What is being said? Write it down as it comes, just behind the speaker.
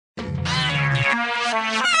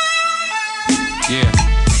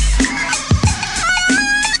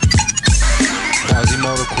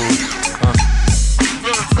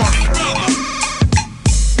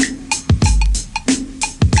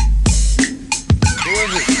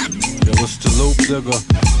Mr. Loop Digger.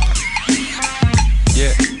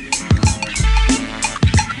 Yeah.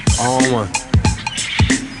 On one.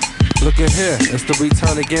 Look at here, it's the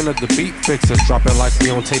return again of the beat fixers. Dropping like we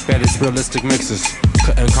on tape at its realistic mixes.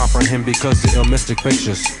 Couldn't comprehend because the ill mystic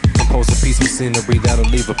pictures. Compose a piece of scenery that'll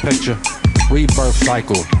leave a picture. Rebirth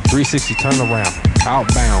cycle, 360 turnaround.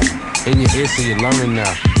 Outbound, in your ear so you're learning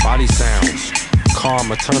now. Body sounds,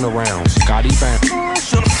 karma turnarounds. Scotty bound,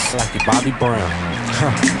 like your Bobby Brown.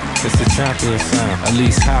 It's the champion sound, at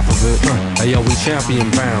least half of it. Hey yo, we champion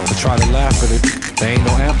bound. To try to laugh at it, there ain't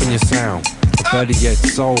no amp in your sound. But better yet,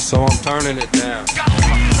 soul, so I'm turning it down.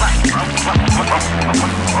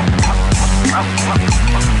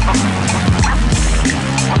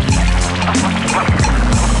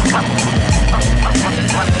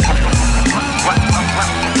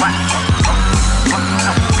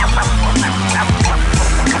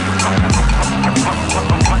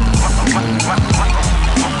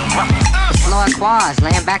 Quas,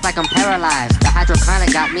 laying back like I'm paralyzed. The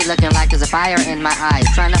hydrochronic got me looking like there's a fire in my eyes.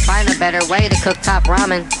 Trying to find a better way to cook top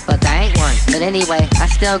ramen, but there ain't one. But anyway, I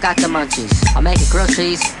still got the munchies. I'll make it grilled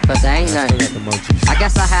cheese, but there ain't none. I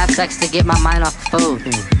guess I'll have sex to get my mind off the food.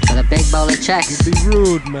 With a big bowl of checks. Be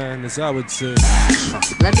rude, man, as I would say.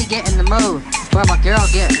 Let me get in the mood. Before my girl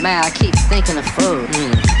get mad, I keep thinking of food.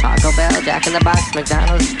 Taco Bell, Jack in the Box,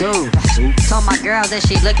 McDonald's, stew. Told my girl that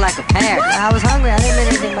she looked like a pear. I was hungry, I didn't mean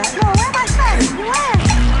anything by it. No, where my sex? Where?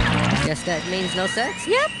 Guess that means no sex?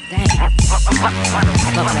 Yep. Dang.